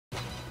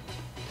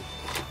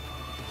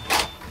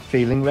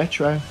Feeling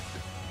retro.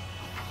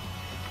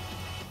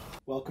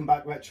 Welcome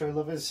back, retro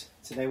lovers.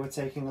 Today we're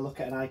taking a look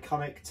at an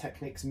iconic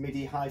Technics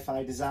MIDI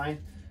hi-fi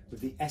design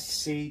with the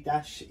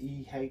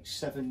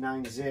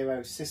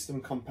SA-EH790 system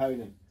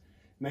component,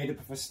 made up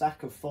of a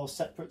stack of 4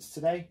 separates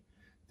today: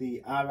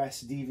 the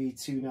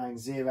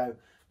RS-DV290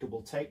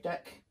 double tape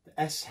deck,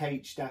 the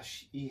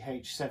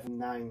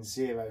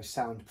SH-EH790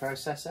 sound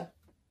processor,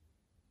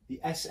 the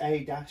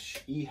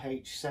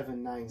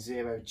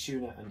SA-EH790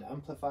 tuner and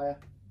amplifier,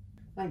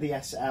 and the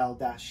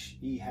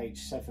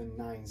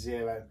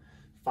SL-EH790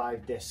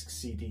 5-disc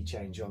CD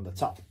changer on the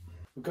top.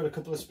 We've got a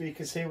couple of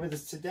speakers here with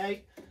us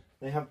today.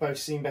 They have both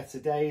seen better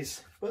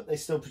days, but they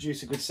still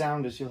produce a good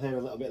sound, as you'll hear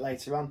a little bit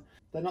later on.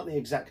 They're not the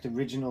exact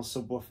original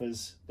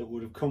subwoofers that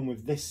would have come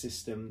with this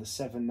system, the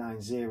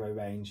 790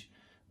 range,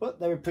 but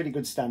they're a pretty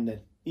good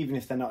standard, even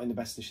if they're not in the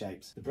best of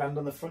shapes. The brand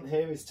on the front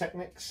here is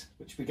Technics,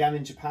 which began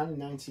in Japan in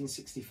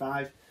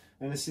 1965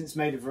 and has since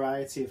made a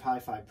variety of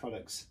hi-fi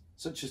products,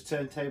 such as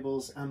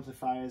turntables,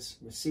 amplifiers,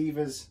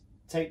 receivers,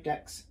 tape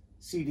decks,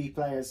 CD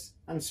players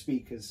and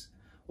speakers,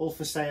 all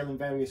for sale in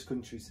various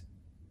countries.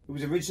 It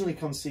was originally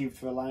conceived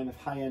for a line of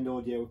high-end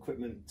audio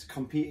equipment to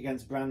compete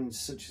against brands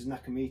such as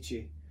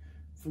Nakamichi.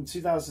 From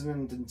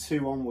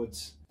 2002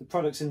 onwards, the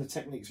products in the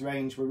Technics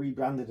range were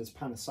rebranded as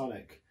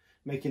Panasonic,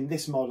 making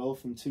this model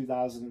from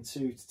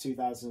 2002 to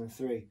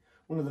 2003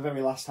 one of the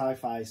very last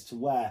hi-fis to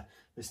wear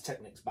this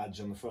Technics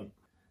badge on the front.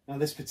 Now,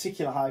 this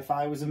particular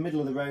hi-fi was a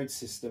middle-of-the-road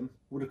system,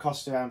 would have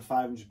cost around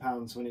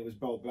 £500 when it was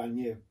bought brand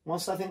new.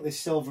 Whilst I think the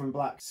silver and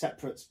black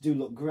separates do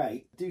look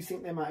great, I do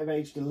think they might have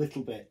aged a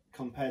little bit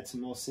compared to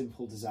more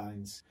simple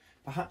designs.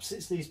 Perhaps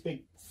it's these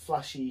big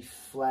flashy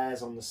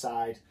flares on the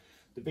side,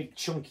 the big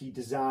chunky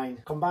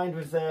design, combined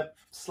with the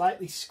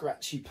slightly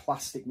scratchy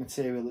plastic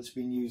material that's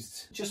been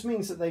used. It just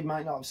means that they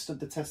might not have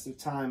stood the test of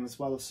time as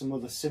well as some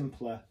other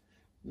simpler,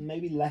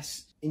 maybe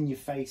less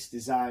in-your-face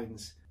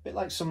designs. A bit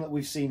like some that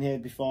we've seen here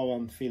before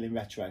on Feeling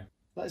Retro.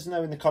 Let us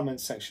know in the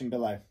comments section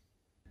below.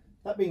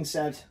 That being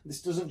said,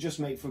 this doesn't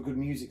just make for a good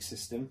music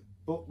system,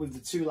 but with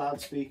the 2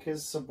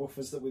 loudspeakers,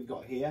 subwoofers that we've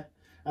got here,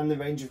 and the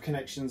range of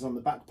connections on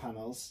the back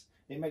panels,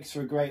 it makes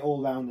for a great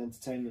all-round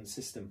entertainment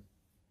system.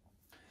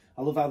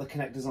 I love how the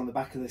connectors on the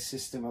back of this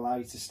system allow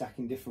you to stack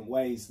in different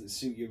ways that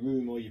suit your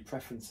room or your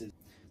preferences.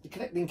 The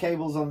connecting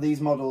cables on these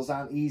models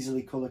aren't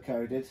easily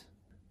colour-coded,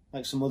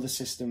 like some other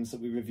systems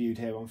that we reviewed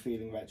here on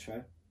Feeling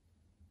Retro,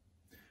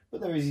 but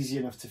they're easy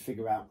enough to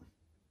figure out.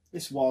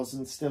 This was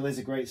and still is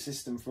a great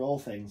system for all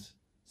things.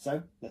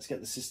 So let's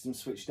get the system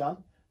switched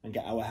on and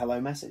get our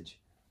hello message.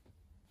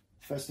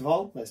 First of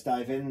all, let's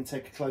dive in and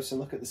take a closer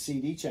look at the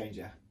CD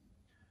changer.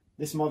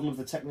 This model of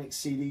the Technics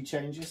CD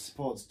changer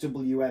supports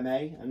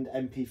WMA and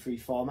MP3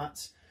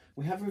 formats.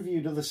 We have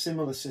reviewed other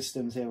similar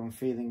systems here on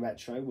Feeling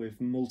Retro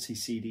with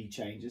multi-CD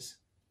changers.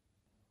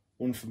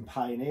 One from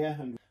Pioneer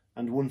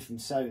and one from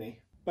Sony,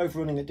 both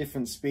running at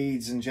different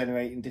speeds and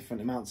generating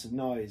different amounts of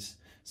noise.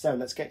 So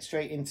let's get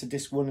straight into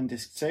disc 1 and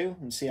disc 2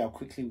 and see how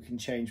quickly we can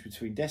change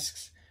between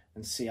discs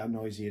and see how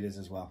noisy it is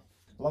as well.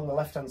 Along the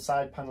left hand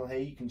side panel here,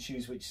 you can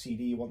choose which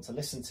CD you want to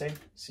listen to.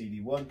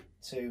 CD 1,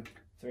 2,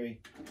 3,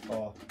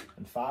 4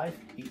 and 5,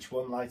 each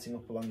one lighting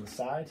up along the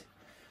side.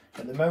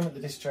 At the moment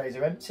the disc trays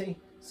are empty,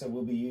 so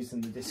we'll be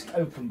using the disc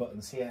open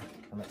buttons here,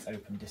 and let's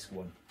open disc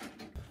 1.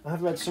 I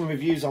have read some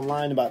reviews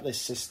online about this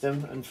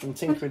system, and from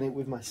tinkering it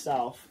with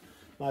myself,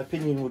 my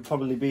opinion would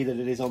probably be that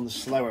it is on the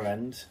slower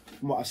end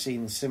from what I've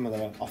seen in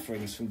similar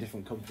offerings from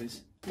different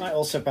companies. It might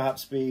also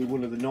perhaps be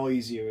one of the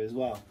noisier as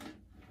well.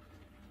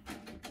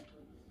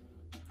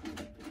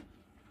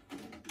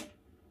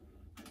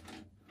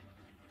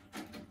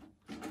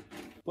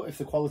 But if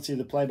the quality of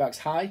the playback's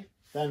high,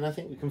 then I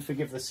think we can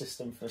forgive the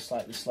system for a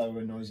slightly slower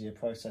and noisier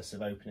process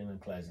of opening and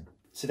closing.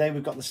 Today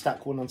we've got the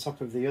stack one on top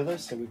of the other,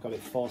 so we've got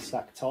it 4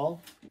 stack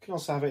tall. You can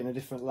also have it in a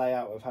different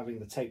layout of having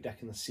the tape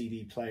deck and the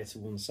CD player to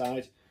one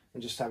side,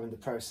 and just having the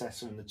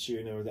processor and the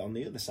tuner on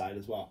the other side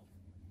as well.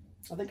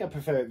 I think I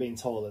prefer it being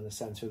tall in the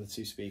centre of the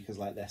 2 speakers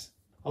like this.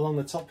 Along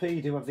the top here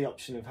you do have the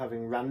option of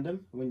having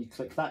random. When you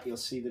click that, you'll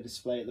see the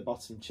display at the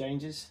bottom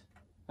changes,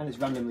 and it's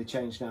randomly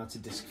changed now to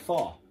disc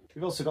 4.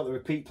 We've also got the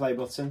repeat play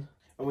button,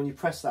 and when you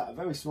press that, a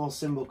very small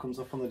symbol comes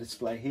up on the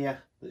display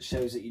here that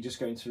shows that you're just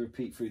going to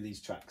repeat through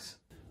these tracks.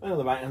 And on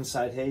the right hand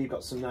side here you've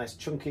got some nice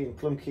chunky and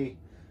clunky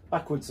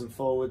backwards and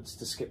forwards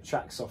to skip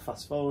tracks or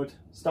fast forward,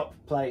 stop,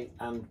 play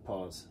and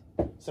pause.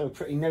 So a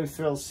pretty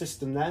no-frills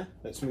system there.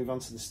 Let's move on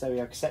to the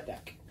stereo cassette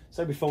deck.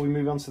 So before we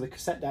move on to the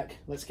cassette deck,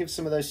 let's give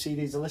some of those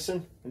CDs a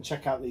listen and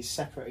check out these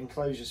separate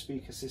enclosure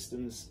speaker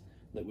systems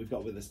that we've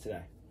got with us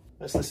today.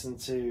 Let's listen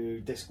to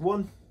disc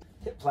 1,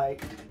 hit play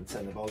and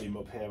turn the volume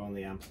up here on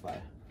the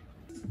amplifier.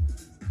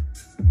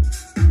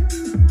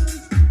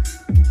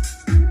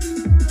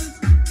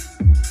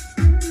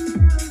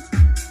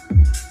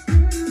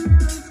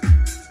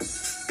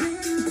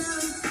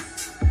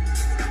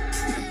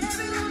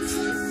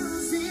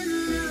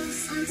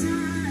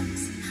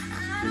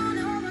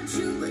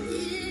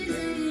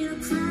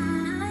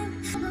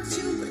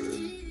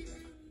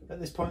 At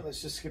this point,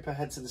 let's just skip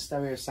ahead to the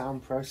stereo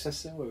sound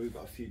processor, where we've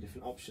got a few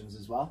different options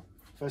as well.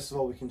 First of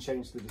all, we can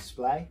change the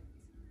display.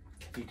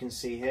 If you can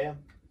see here,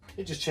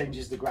 it just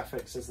changes the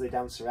graphics as they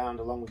dance around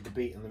along with the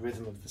beat and the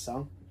rhythm of the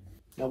song.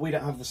 Now, we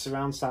don't have the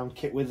surround sound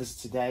kit with us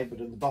today,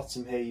 but at the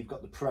bottom here you've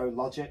got the Pro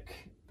Logic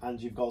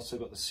and you've also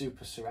got the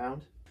Super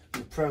Surround. The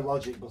Pro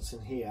Logic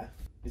button here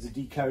is a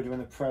decoder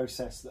and a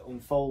process that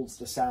unfolds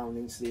the sound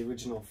into the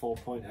original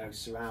 4.0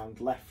 surround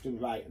left and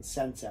right and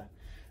centre,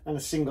 and a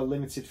single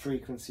limited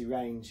frequency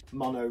range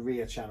mono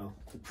rear channel.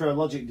 The Pro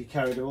Logic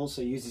decoder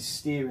also uses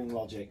steering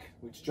logic,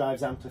 which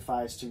drives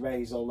amplifiers to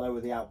raise or lower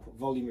the output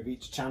volume of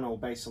each channel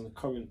based on the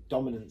current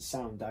dominant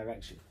sound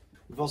direction.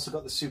 We've also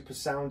got the Super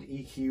Sound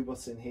EQ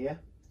button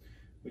here,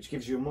 which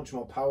gives you a much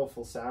more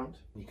powerful sound.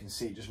 You can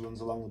see it just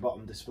runs along the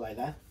bottom display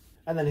there.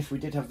 And then if we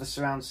did have the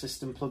surround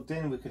system plugged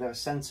in, we could have a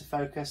centre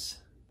focus.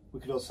 We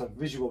could also have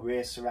visual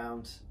rear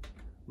surround,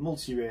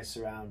 multi-rear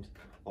surround,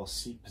 or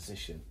seat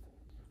position.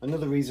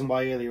 Another reason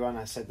why earlier on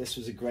I said this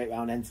was a great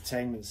round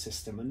entertainment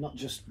system and not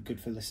just good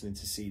for listening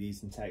to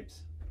CDs and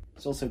tapes.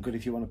 It's also good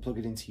if you want to plug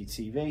it into your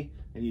TV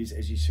and use it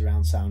as your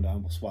surround sound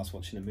whilst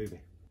watching a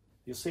movie.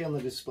 You'll see on the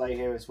display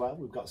here as well,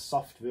 we've got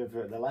soft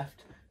over at the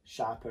left,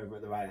 sharp over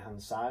at the right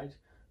hand side,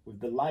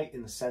 with the light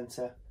in the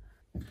centre,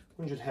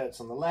 100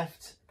 Hz on the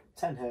left,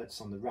 10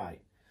 Hz on the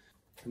right.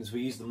 And as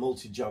we use the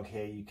multi-jog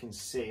here, you can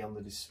see on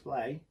the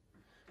display,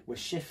 we're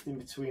shifting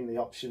between the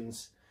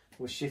options.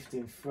 We're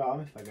shifting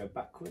from, if I go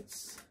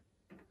backwards,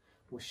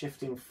 we're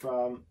shifting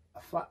from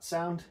a flat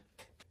sound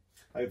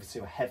over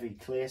to a heavy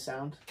clear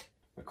sound,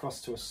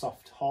 across to a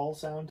soft hall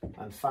sound,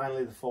 and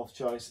finally the fourth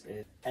choice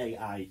is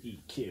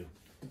AIEQ.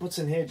 The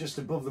button here just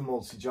above the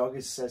multi-jog,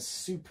 it says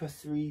Super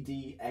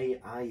 3D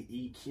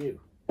AIEQ.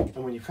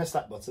 And when you press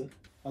that button, it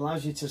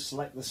allows you to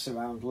select the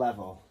surround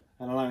level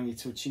and allowing you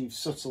to achieve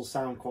subtle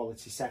sound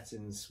quality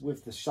settings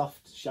with the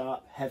soft,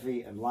 sharp,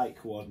 heavy and light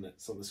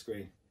coordinates on the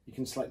screen. You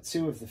can select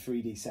 2 of the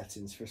 3D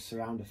settings for a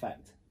surround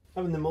effect.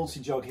 Having the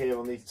multi-jog here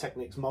on these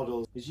Technics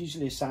models is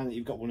usually a sign that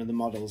you've got one of the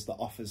models that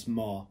offers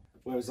more.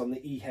 Whereas on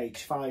the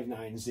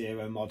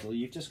EH790 model,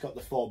 you've just got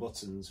the 4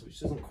 buttons, which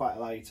doesn't quite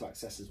allow you to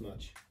access as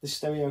much. The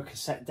stereo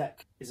cassette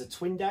deck is a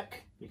twin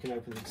deck. You can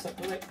open them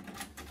separately.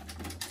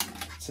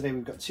 Today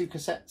we've got 2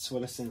 cassettes. We're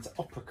listening to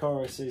opera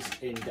choruses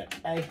in deck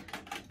A,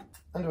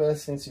 and we're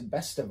listening to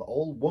Best of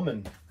Old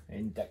Woman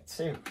in deck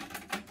 2.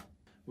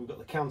 We've got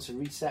the counter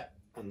reset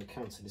and the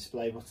counter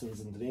display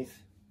buttons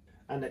underneath.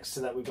 And next to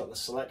that we've got the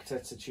selector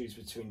to choose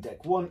between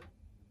deck 1,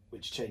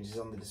 which changes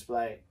on the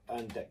display,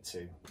 and deck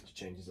 2, which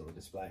changes on the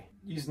display.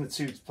 Using the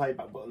 2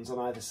 playback buttons on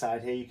either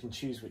side here, you can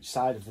choose which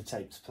side of the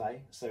tape to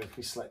play. So if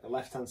we select the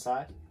left hand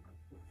side,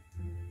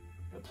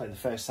 it'll play the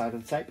first side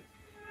of the tape.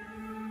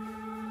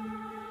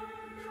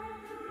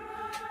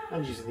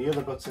 And using the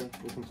other button,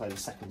 we can play the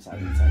second side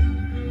of the tape.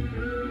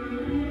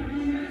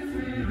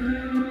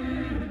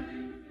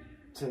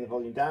 Turn the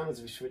volume down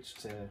as we switch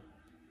to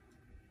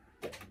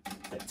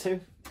deck 2,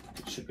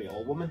 which should be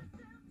All Woman.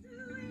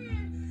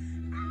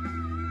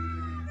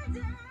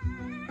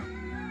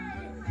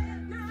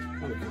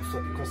 And we can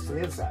flip across to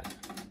the other side.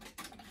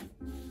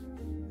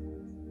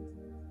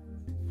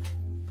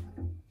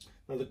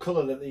 Now the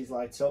colour that these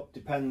light up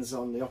depends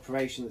on the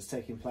operation that's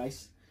taking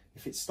place.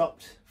 If it's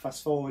stopped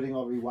fast forwarding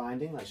or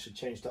rewinding, that should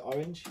change to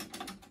orange.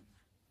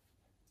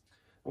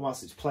 And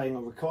whilst it's playing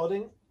or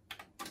recording,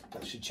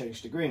 that should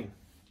change to green.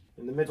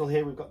 In the middle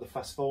here we've got the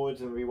fast forward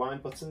and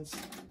rewind buttons.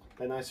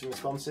 They're nice and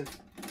responsive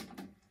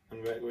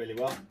and work really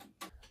well.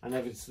 And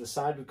over to the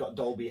side we've got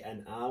Dolby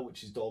NR,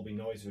 which is Dolby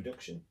Noise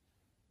Reduction.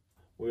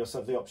 We also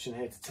have the option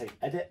here to take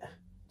edit,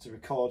 to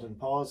record and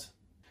pause,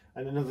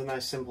 and another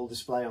nice simple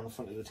display on the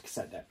front of the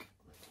cassette deck.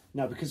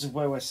 Now, because of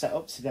where we're set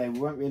up today, we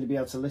won't really be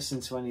able to listen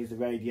to any of the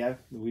radio.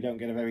 We don't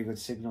get a very good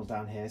signal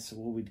down here, so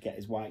all we'd get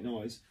is white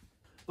noise.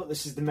 But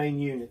this is the main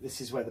unit.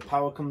 This is where the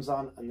power comes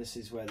on, and this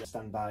is where the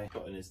standby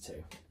button is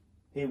too.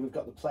 Here we've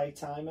got the play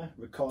timer,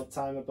 record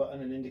timer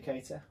button and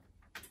indicator,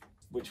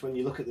 which when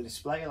you look at the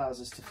display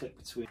allows us to flip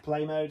between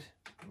play mode,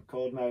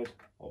 record mode,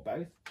 or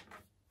both.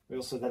 We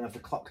also then have the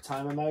clock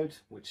timer mode,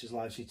 which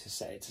allows you to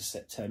set it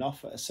to turn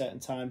off at a certain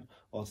time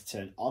or to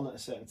turn on at a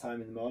certain time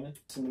in the morning.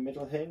 In the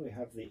middle here we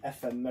have the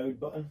FM mode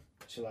button,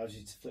 which allows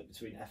you to flip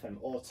between FM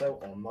auto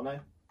or mono.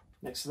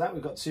 Next to that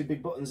we've got 2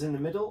 big buttons in the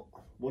middle.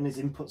 One is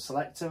input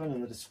selector, and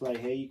on the display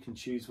here you can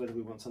choose whether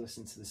we want to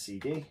listen to the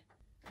CD,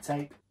 the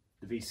tape,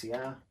 the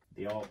VCR,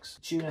 the aux,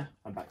 tuner,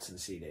 and back to the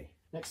CD.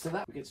 Next to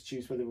that we get to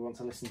choose whether we want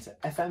to listen to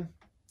FM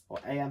or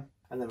AM,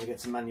 and then we get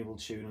to manual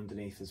tune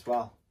underneath as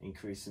well,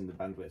 increasing the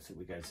bandwidth that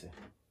we go to.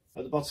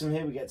 At the bottom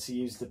here we get to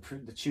use the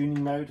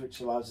tuning mode, which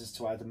allows us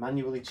to either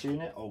manually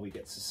tune it or we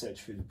get to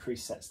search through the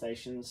preset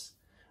stations.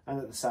 And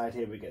at the side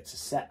here we get to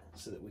set,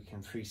 so that we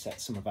can preset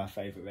some of our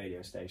favourite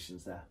radio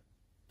stations there.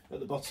 At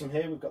the bottom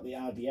here we've got the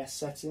RDS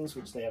settings,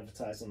 which they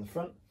advertise on the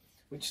front,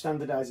 which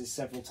standardises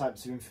several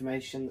types of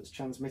information that's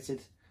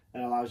transmitted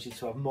and allows you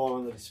to have more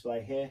on the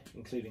display here,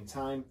 including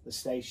time, the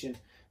station,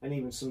 and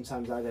even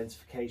sometimes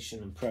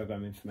identification and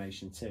program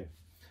information too.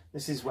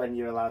 This is when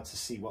you're allowed to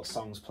see what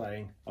song's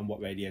playing and what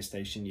radio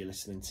station you're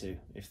listening to,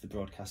 if the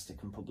broadcaster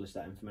can publish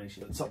that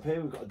information. At the top here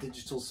we've got a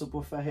digital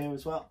subwoofer here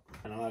as well,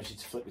 and allows you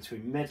to flip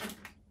between mid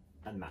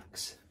and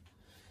max.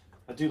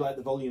 I do like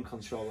the volume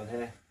controller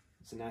here,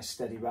 it's a nice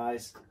steady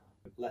rise.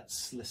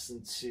 Let's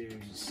listen to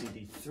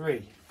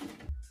CD3.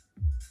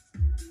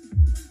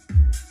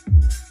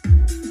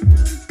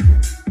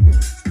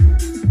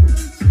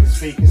 So the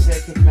speakers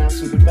here kicking out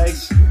some good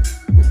bass.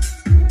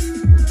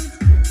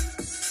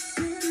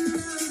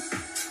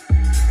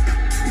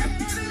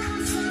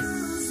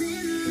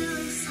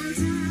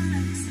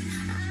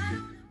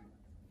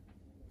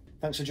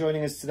 Thanks for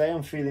joining us today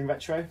on Feeling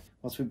Retro,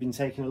 whilst we've been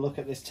taking a look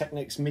at this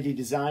Technics MIDI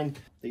design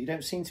that you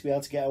don't seem to be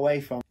able to get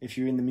away from. If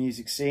you're in the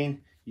music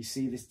scene, you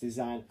see this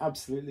design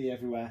absolutely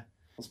everywhere.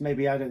 Whilst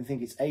maybe I don't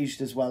think it's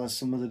aged as well as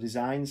some other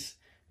designs,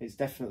 it's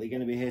definitely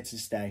going to be here to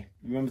stay.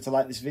 Remember to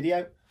like this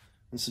video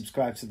and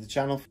subscribe to the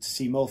channel to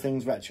see more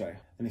things retro.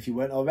 And if you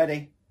weren't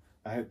already,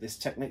 I hope this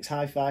Technics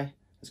Hi-Fi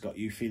has got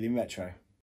you feeling retro.